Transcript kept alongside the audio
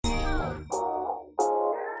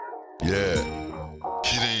Yeah.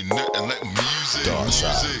 It ain't nothing like music.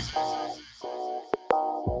 Darkside.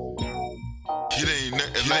 It ain't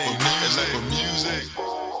nothing like music.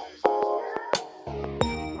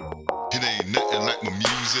 It ain't nothing like my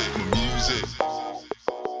music.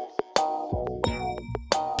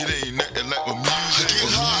 It ain't nothing like my music. I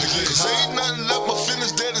get high, cause ain't nothing like my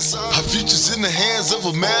feelings dead inside. Our future's in the hands of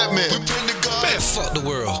a madman. We pray to God. Man, fuck the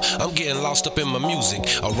world. I'm getting lost up in my music.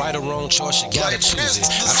 A right or wrong choice, you gotta choose it.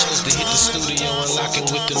 I chose to hit the studio and locking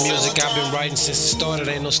with the music. I've been writing since it started,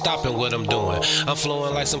 ain't no stopping what I'm doing. I'm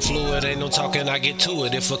flowing like some fluid, ain't no talking, I get to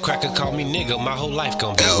it. If a cracker call me nigga, my whole life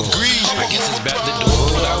gon' be ruined. I guess it's back to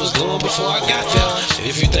doing what I was doing before I got there.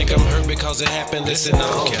 If you think I'm hurt because it happened, listen, I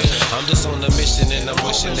don't care. I'm just on a mission and I'm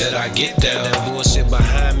wishing that I get there. That bullshit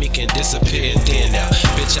behind me can disappear and then now.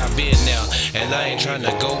 Bitch, I been there, and I ain't trying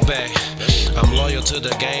to go back. I'm loyal to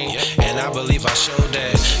the game, and I believe I showed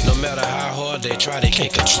that. No matter how hard they try, they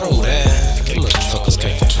can't control that. Motherfuckers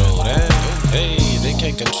can't control that. Hey, they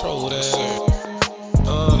can't control that.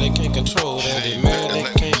 They can't control that. They mad, they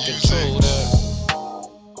can't control that.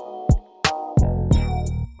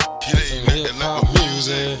 Some hip-hop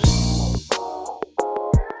music.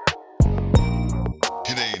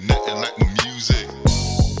 It ain't nothing like my music.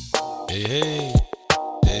 Hey, hey,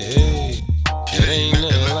 hey, hey. It ain't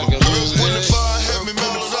nothing like a music. When the fire had me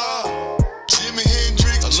melodied, Jimi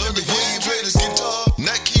Hendrix, I love the way he played his guitar.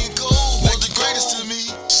 Nat King Cole was the greatest to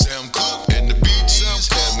me. Sam Cooke and the Bee Gees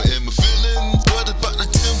had me in my feelings. What about the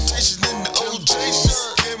Temptation and the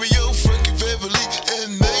OJ's? Cameo, Frankie Beverly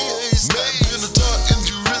and Maze. Matt Benatar and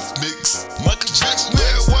Eurythmics. Michael Jackson,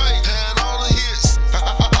 Barry White had all the hits.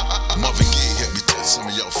 Marvin Gaye had me touch some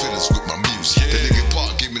of y'all feelings with my music. That nigga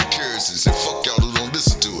Park gave me the courage and said, fuck y'all who don't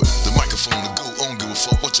listen to it. The microphone to go on, give a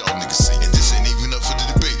fuck what y'all niggas say. And this ain't even up for the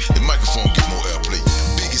debate. The microphone get more airplay.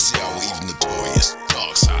 Biggest see how we even notorious.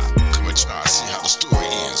 Darkside. Come and try, see how the story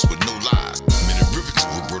ends with no lies. Many ribbons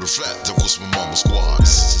with Roberta Flat, that was my mama's squad.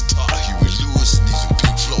 This is Todd, Huey Lewis, and even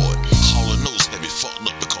Pink Floyd. Hall & Oates had me fucked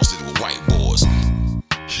up because they were white boys.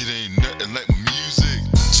 It ain't nothing like my music.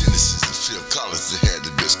 Genesis and Phil Collins, they had the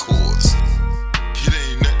best chords. It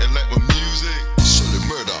ain't nothing like my music. Shirley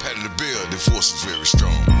Murdoch, Patti LaBelle, their force is very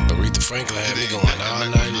strong. Aretha Franklin had me going all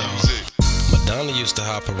night long. Madonna used to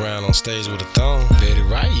hop around on stage with a thong. Betty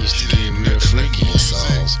Wright used to get real freaky in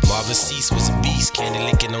songs. Marvin Cease was a beast, candy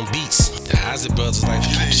licking on beats. The Isaac brothers like to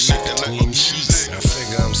put the shit between the sheets. I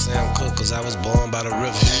figure I'm Sam Cooke cause I was born by the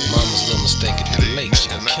river. Mama's little mistake at the lake, she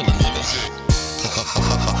gon' kill a nigga.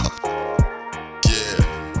 Yeah.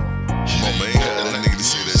 Mama ain't had that nigga to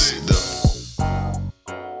say that shit though.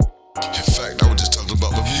 In fact, I was just talking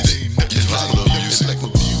about my music. You know I love music. Like my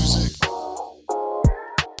music.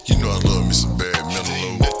 You know I love me some Barry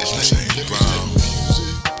Manilow, James Brown,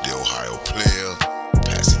 the Ohio Player,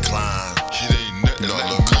 Patsy Cline. You know I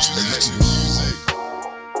love country music.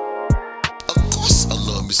 Of course I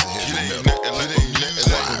love me some heavy metal.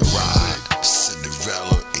 Quiet Ride,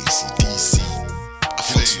 Cinderella, AC/DC. I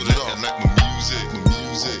fucks with it all. My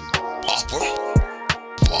music. Opera,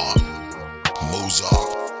 Bach, Mozart,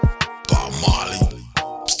 Bob Marley,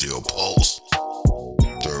 Steel Pulse,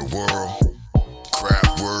 Third World,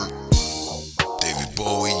 Kraftwerk, David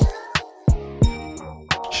Bowie.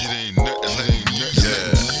 It ain't nothing like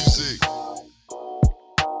music.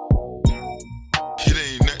 It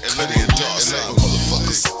ain't nothing like Darkside,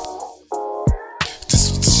 motherfuckers. This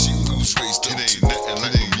was the shit we was raised up to. It ain't nothing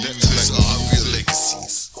like music. These are our real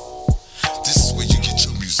legacies. This is where you get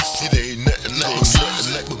your music from. It ain't nothing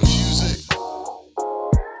like my music.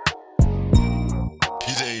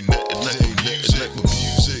 It ain't nothing like my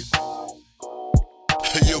music.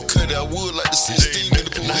 Hey yo, Kutty, I would like to see Sting in the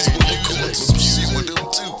police, but we come up with some shit with them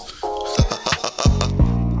too.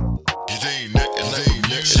 It ain't nothing like my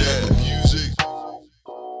music.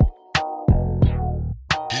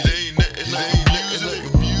 It ain't nothing like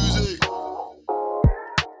my music.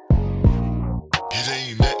 It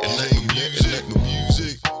ain't nothing like my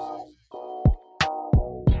music.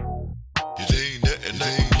 It ain't nothing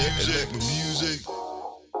like my music.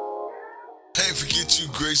 Ain't forget you,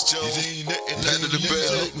 Grace Jones. It ain't nothing Patti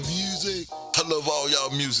LaBelle. Like my music. I love all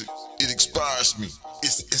y'all music. It inspires me.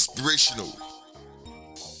 It's inspirational.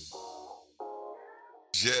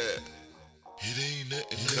 Yeah. It ain't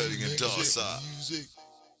nothing. Kutty and Darkside.